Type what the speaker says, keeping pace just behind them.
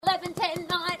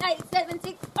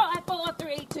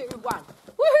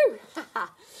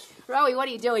Zoe, what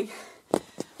are you doing?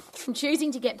 I'm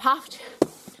choosing to get puffed.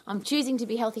 I'm choosing to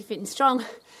be healthy, fit and strong.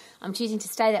 I'm choosing to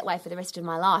stay that way for the rest of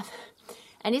my life.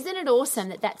 And isn't it awesome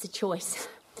that that's a choice?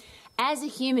 As a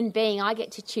human being, I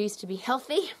get to choose to be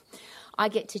healthy. I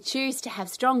get to choose to have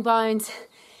strong bones,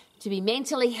 to be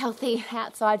mentally healthy,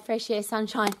 outside, fresh air,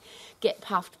 sunshine, get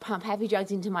puffed, pump happy drugs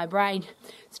into my brain,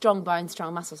 strong bones,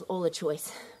 strong muscles, all a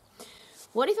choice.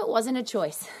 What if it wasn't a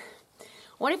choice?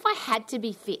 What if I had to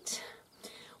be fit?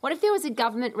 What if there was a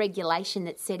government regulation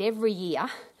that said every year,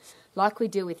 like we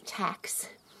do with tax,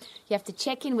 you have to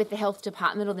check in with the health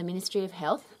department or the Ministry of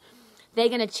Health. They're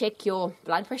going to check your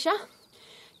blood pressure,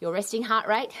 your resting heart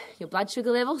rate, your blood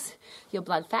sugar levels, your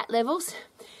blood fat levels.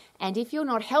 And if you're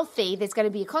not healthy, there's going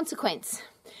to be a consequence.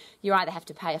 You either have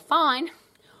to pay a fine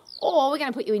or we're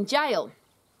going to put you in jail.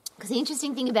 Because the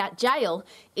interesting thing about jail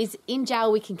is in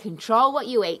jail we can control what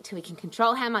you eat, we can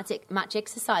control how much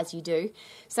exercise you do.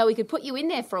 So we could put you in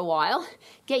there for a while,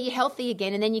 get you healthy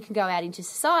again, and then you can go out into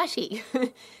society.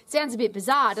 Sounds a bit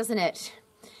bizarre, doesn't it?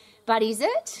 But is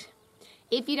it?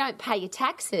 If you don't pay your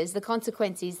taxes, the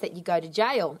consequence is that you go to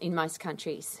jail in most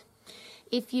countries.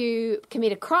 If you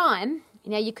commit a crime,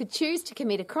 now you could choose to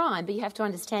commit a crime, but you have to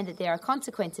understand that there are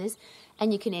consequences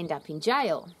and you can end up in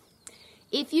jail.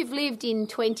 If you've lived in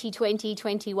 2020,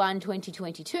 21,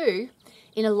 2022,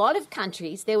 in a lot of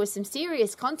countries, there were some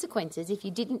serious consequences if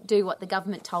you didn't do what the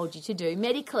government told you to do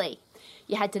medically.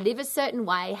 You had to live a certain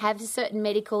way, have a certain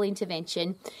medical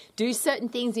intervention, do certain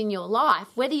things in your life.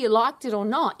 Whether you liked it or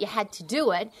not, you had to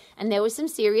do it, and there were some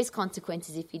serious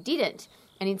consequences if you didn't.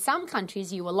 And in some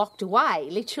countries, you were locked away,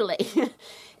 literally.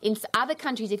 In other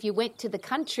countries, if you went to the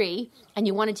country and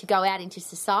you wanted to go out into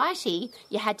society,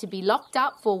 you had to be locked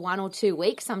up for 1 or 2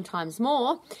 weeks, sometimes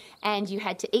more, and you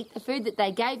had to eat the food that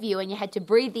they gave you and you had to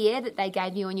breathe the air that they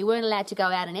gave you and you weren't allowed to go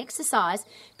out and exercise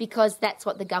because that's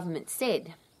what the government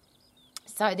said.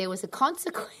 So there was a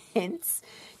consequence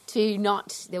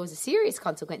there was a serious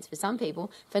consequence for some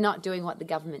people for not doing what the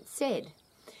government said.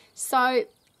 So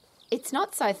it's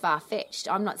not so far-fetched.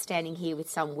 I'm not standing here with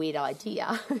some weird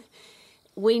idea.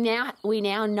 We now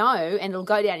know, and it'll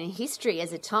go down in history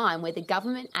as a time where the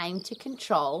government aimed to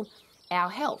control our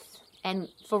health. And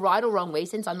for right or wrong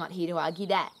reasons, I'm not here to argue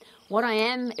that. What I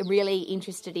am really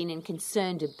interested in and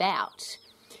concerned about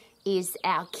is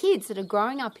our kids that are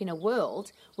growing up in a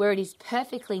world where it is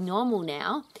perfectly normal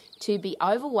now to be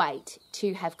overweight,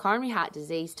 to have coronary heart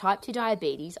disease, type 2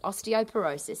 diabetes,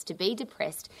 osteoporosis, to be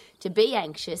depressed, to be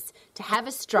anxious, to have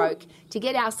a stroke, to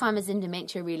get Alzheimer's and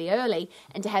dementia really early,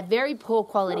 and to have very poor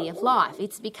quality of life.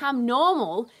 It's become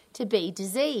normal to be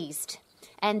diseased.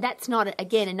 And that's not,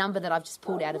 again, a number that I've just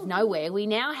pulled out of nowhere. We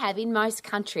now have in most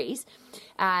countries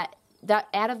out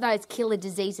of those killer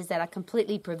diseases that are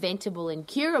completely preventable and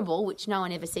curable, which no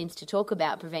one ever seems to talk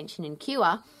about, prevention and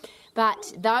cure,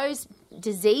 but those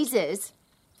diseases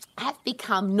have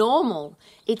become normal.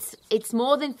 It's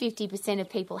more than 50% of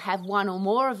people have one or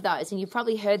more of those, and you've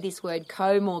probably heard this word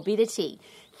comorbidity,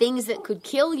 things that could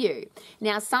kill you.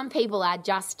 Now, some people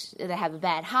they have a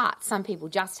bad heart. Some people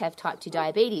just have type 2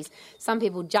 diabetes. Some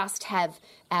people just have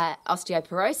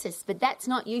osteoporosis, but that's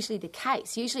not usually the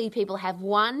case. Usually people have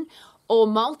one or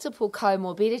multiple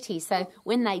comorbidities. So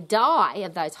when they die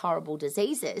of those horrible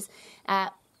diseases,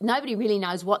 nobody really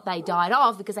knows what they died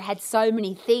of because they had so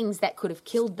many things that could have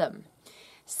killed them.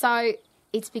 So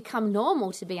it's become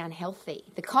normal to be unhealthy.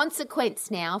 The consequence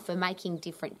now for making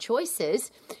different choices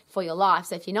for your life,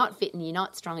 so if you're not fit and you're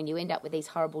not strong and you end up with these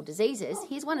horrible diseases,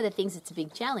 here's one of the things that's a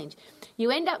big challenge.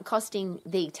 You end up costing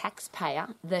the taxpayer,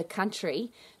 the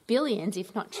country, billions,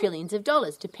 if not trillions of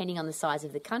dollars, depending on the size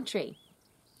of the country.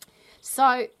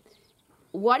 So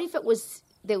what if it was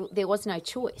there was no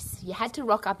choice? You had to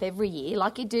rock up every year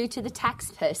like you do to the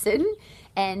tax person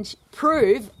and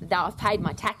prove that I've paid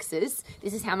my taxes.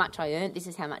 This is how much I earned. This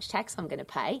is how much tax I'm going to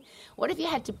pay. What if you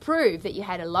had to prove that you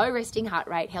had a low resting heart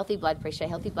rate, healthy blood pressure,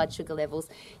 healthy blood sugar levels,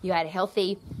 you had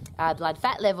healthy blood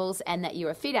fat levels, and that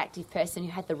you're a fit, active person who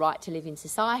had the right to live in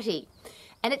society?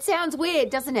 And it sounds weird,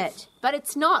 doesn't it? But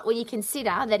it's not when you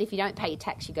consider that if you don't pay your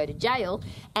tax, you go to jail.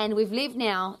 And we've lived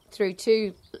now through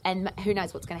and who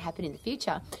knows what's going to happen in the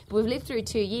future, but we've lived through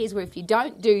 2 years where if you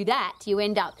don't do that, you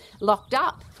end up locked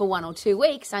up for 1 or 2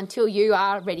 weeks until you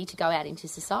are ready to go out into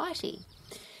society.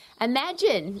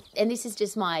 Imagine, and this is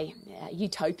just my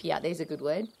utopia, there's a good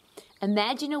word,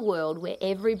 imagine a world where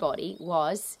everybody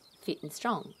was fit and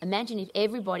strong. Imagine if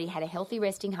everybody had a healthy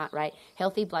resting heart rate,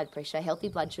 healthy blood pressure, healthy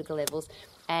blood sugar levels,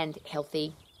 and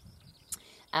healthy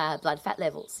blood fat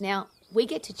levels. Now, we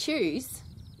get to choose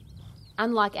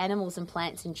unlike animals and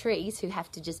plants and trees who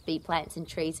have to just be plants and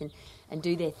trees and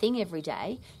do their thing every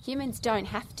day, humans don't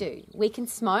have to. We can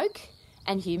smoke,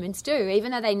 and humans do.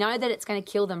 Even though they know that it's going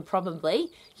to kill them probably,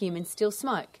 humans still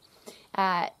smoke.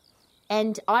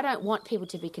 And I don't want people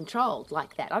to be controlled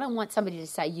like that. I don't want somebody to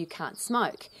say you can't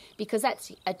smoke, because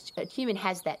that's a human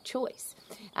has that choice.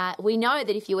 We know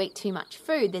that if you eat too much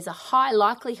food, there's a high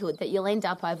likelihood that you'll end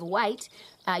up overweight.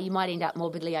 You might end up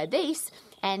morbidly obese,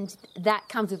 and that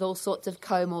comes with all sorts of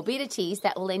comorbidities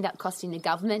that will end up costing the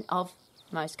government of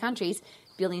most countries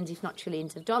billions, if not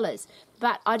trillions of dollars.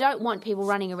 But I don't want people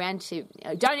running around to,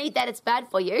 don't eat that, it's bad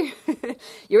for you.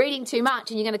 You're eating too much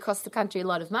and you're going to cost the country a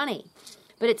lot of money.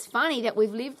 But it's funny that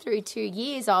we've lived through 2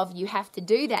 years of you have to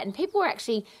do that, and people were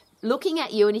actually looking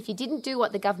at you, and if you didn't do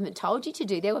what the government told you to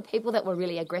do, there were people that were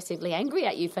really aggressively angry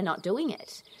at you for not doing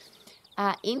it.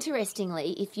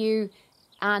 Interestingly, if you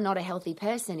are not a healthy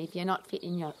person, if you're not fit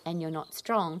and you're not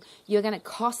strong, you're going to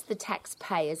cost the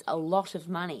taxpayers a lot of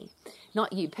money.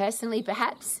 Not you personally,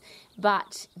 perhaps,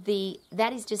 but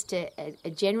that is just a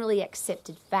generally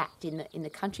accepted fact in the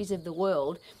countries of the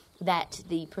world, that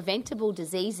the preventable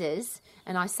diseases,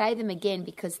 and I say them again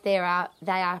because they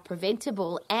are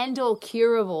preventable and or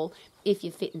curable if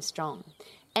you're fit and strong.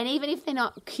 And even if they're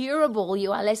not curable,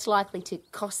 you are less likely to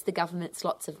cost the governments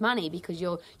lots of money, because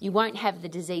you won't have the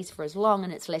disease for as long,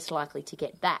 and it's less likely to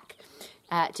get back,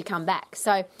 to come back.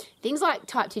 So things like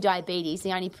type 2 diabetes,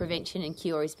 the only prevention and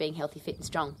cure is being healthy, fit and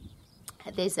strong.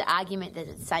 There's an argument that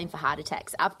it's the same for heart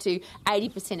attacks. Up to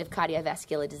 80% of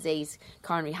cardiovascular disease,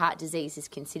 coronary heart disease, is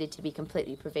considered to be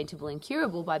completely preventable and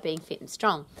curable by being fit and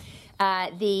strong.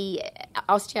 The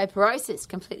osteoporosis,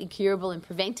 completely curable and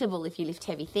preventable if you lift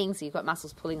heavy things, so you've got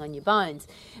muscles pulling on your bones.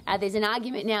 There's an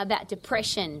argument now about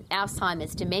depression,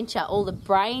 Alzheimer's, dementia, all the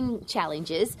brain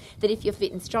challenges, that if you're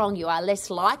fit and strong, you are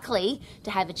less likely to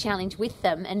have a challenge with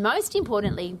them. And most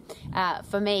importantly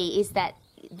for me is that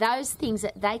those things,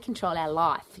 that they control our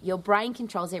life. Your brain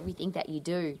controls everything that you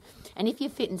do. And if you're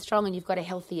fit and strong and you've got a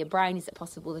healthier brain, is it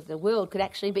possible that the world could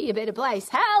actually be a better place?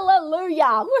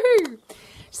 Hallelujah! Woohoo!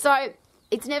 So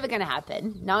it's never going to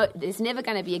happen. No, there's never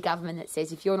going to be a government that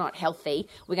says if you're not healthy,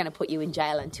 we're going to put you in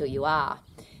jail until you are.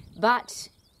 But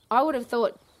I would have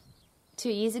thought 2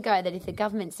 years ago that if the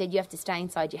government said you have to stay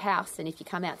inside your house, and if you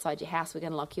come outside your house, we're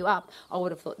going to lock you up, I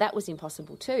would have thought that was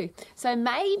impossible too. So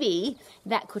maybe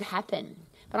that could happen.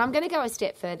 But I'm going to go a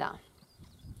step further.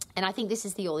 And I think this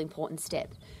is the all-important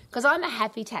step. Because I'm a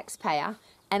happy taxpayer,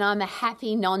 and I'm a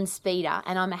happy non-speeder,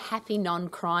 and I'm a happy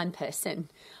non-crime person.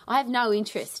 I have no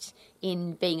interest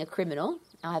in being a criminal.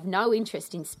 I have no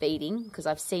interest in speeding, because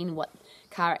I've seen what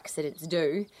car accidents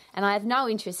do. And I have no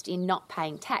interest in not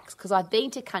paying tax, because I've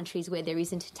been to countries where there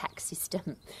isn't a tax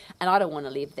system, and I don't want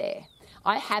to live there.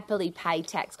 I happily pay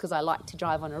tax because I like to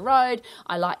drive on a road.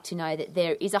 I like to know that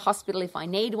there is a hospital if I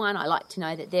need one. I like to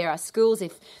know that there are schools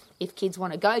if kids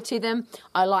want to go to them.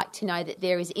 I like to know that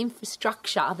there is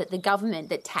infrastructure that the government,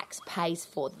 that tax pays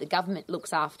for, that the government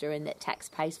looks after and that tax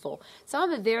pays for. So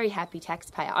I'm a very happy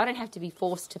taxpayer. I don't have to be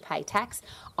forced to pay tax.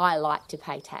 I like to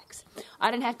pay tax.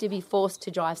 I don't have to be forced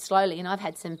to drive slowly, and I've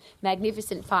had some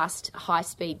magnificent, fast,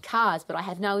 high-speed cars, but I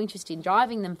have no interest in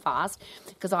driving them fast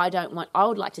because I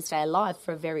would like to stay alive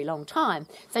for a very long time.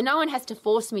 So no one has to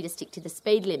force me to stick to the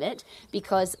speed limit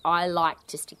because I like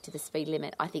to stick to the speed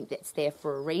limit. I think that's there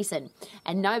for a reason.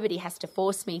 And nobody has to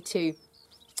force me to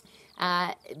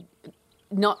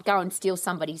not go and steal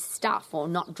somebody's stuff, or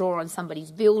not draw on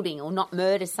somebody's building, or not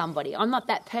murder somebody. I'm not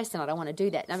that person. I don't want to do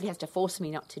that. Nobody has to force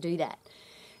me not to do that.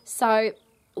 So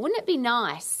wouldn't it be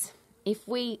nice if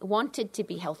we wanted to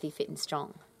be healthy, fit and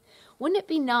strong? Wouldn't it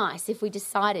be nice if we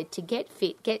decided to get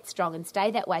fit, get strong and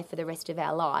stay that way for the rest of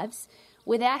our lives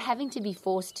without having to be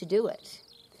forced to do it?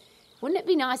 Wouldn't it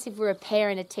be nice if we're a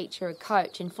parent, a teacher, a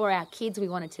coach, and for our kids we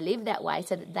wanted to live that way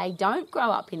so that they don't grow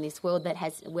up in this world that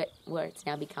where it's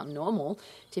now become normal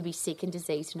to be sick and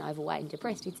diseased and overweight and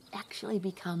depressed? It's actually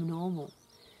become normal.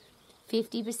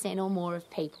 50% or more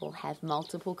of people have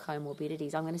multiple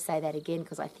comorbidities. I'm going to say that again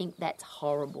because I think that's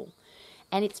horrible.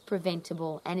 And it's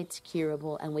preventable and it's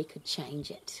curable, and we could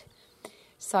change it.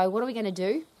 So what are we going to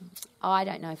do? I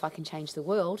don't know if I can change the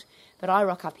world, but I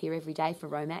rock up here every day for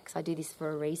Romax. I do this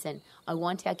for a reason. I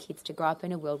want our kids to grow up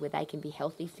in a world where they can be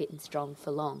healthy, fit and strong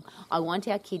for long. I want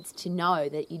our kids to know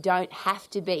that you don't have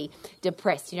to be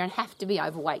depressed. You don't have to be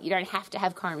overweight. You don't have to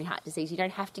have coronary heart disease. You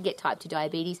don't have to get type 2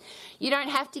 diabetes. You don't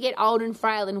have to get old and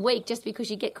frail and weak just because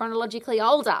you get chronologically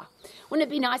older. Wouldn't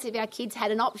it be nice if our kids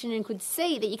had an option and could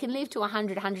see that you can live to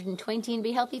 100, 120 and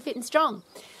be healthy, fit and strong?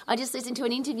 I just listened to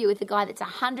an interview with a guy that's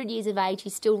 100 years of age.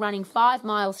 He's still running 5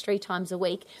 miles 3 times a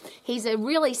week. He's a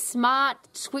really smart,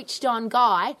 switched-on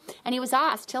guy. And he was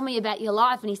asked, tell me about your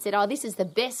life. And he said, oh, this is the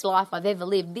best life I've ever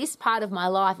lived. This part of my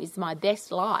life is my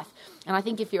best life. And I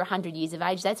think if you're 100 years of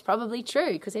age, that's probably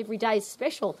true, because every day is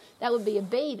special. That would be a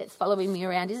bee that's following me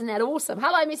around. Isn't that awesome?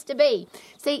 Hello, Mr. Bee.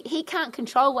 See, he can't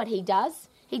control what he does.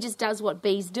 He just does what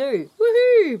bees do.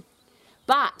 Woohoo!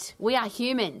 But we are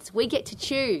humans. We get to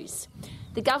choose.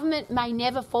 The government may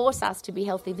never force us to be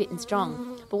healthy, fit and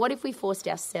strong. But what if we forced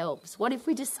ourselves? What if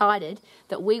we decided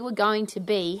that we were going to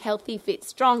be healthy, fit,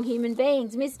 strong human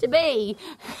beings, Mr. B,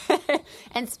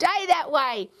 and stay that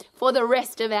way for the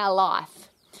rest of our life?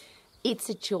 It's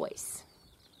a choice.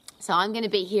 So I'm going to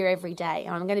be here every day.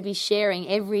 I'm going to be sharing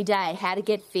every day how to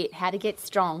get fit, how to get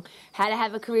strong, how to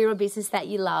have a career or business that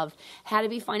you love, how to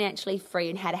be financially free,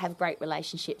 and how to have great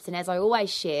relationships. And as I always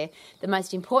share, the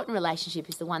most important relationship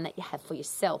is the one that you have for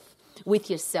yourself, with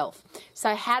yourself.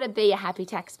 So how to be a happy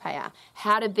taxpayer,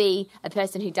 how to be a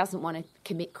person who doesn't want to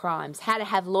commit crimes, how to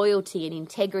have loyalty and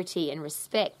integrity and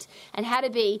respect, and how to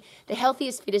be the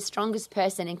healthiest, fittest, strongest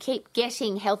person and keep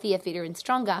getting healthier, fitter and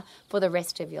stronger for the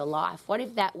rest of your life. What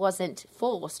if that wasn't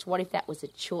forced? What if that was a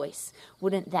choice?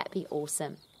 Wouldn't that be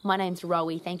awesome? My name's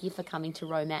Rowie. Thank you for coming to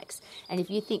Romax. And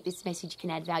if you think this message can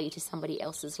add value to somebody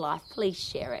else's life, please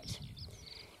share it.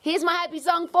 Here's my happy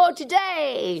song for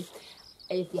today.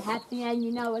 If you're happy and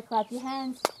you know it, clap your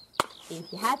hands. If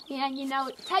you're happy and you know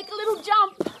it, take a little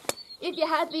jump. If you're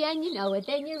happy and you know it,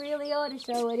 then you really ought to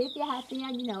show it. If you're happy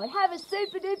and you know it, have a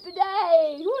super duper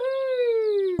day. Woohoo!